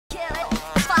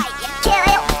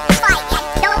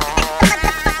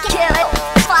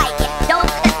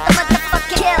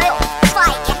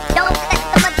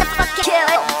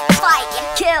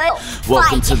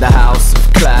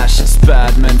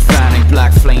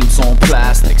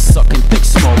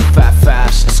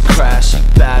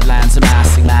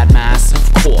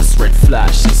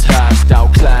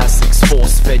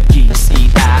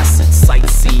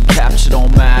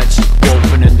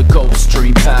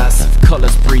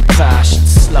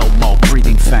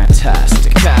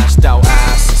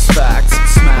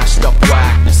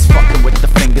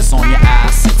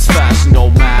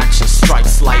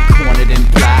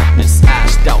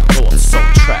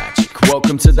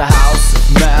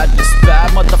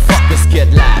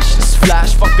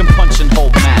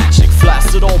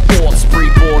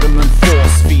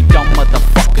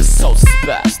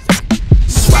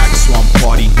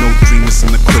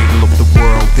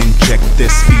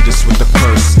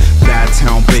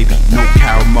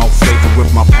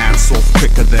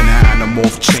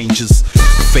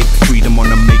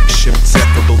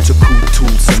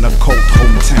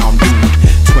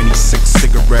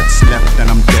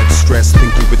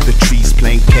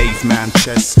caveman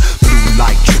chest. Blue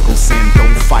light trickles in,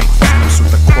 don't fight phantoms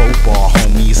with a crowbar,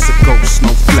 homie, it's a ghost, no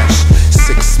flesh.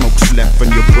 6 smokes left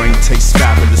and your brain tastes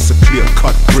fabulous. A clear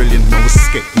cut, brilliant, no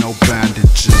escape, no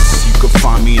bandages. You can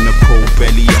find me in a cold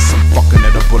belly, yes, I'm fucking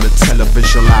at a bullet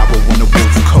television hour in a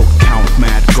wolf coat. Count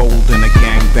mad gold in a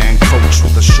gangbang coach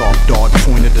with a sharp dart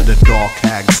pointed at a dark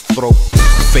hag's throat.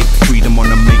 Fake freedom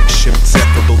on a makeshift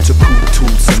Zephyril to cool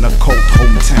tools in a cold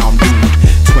hometown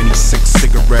mood. 26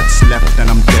 cigarettes left and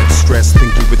I'm dead stressed,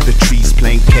 thinking with the trees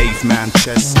playing caveman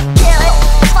chess. Kill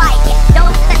it, fight it.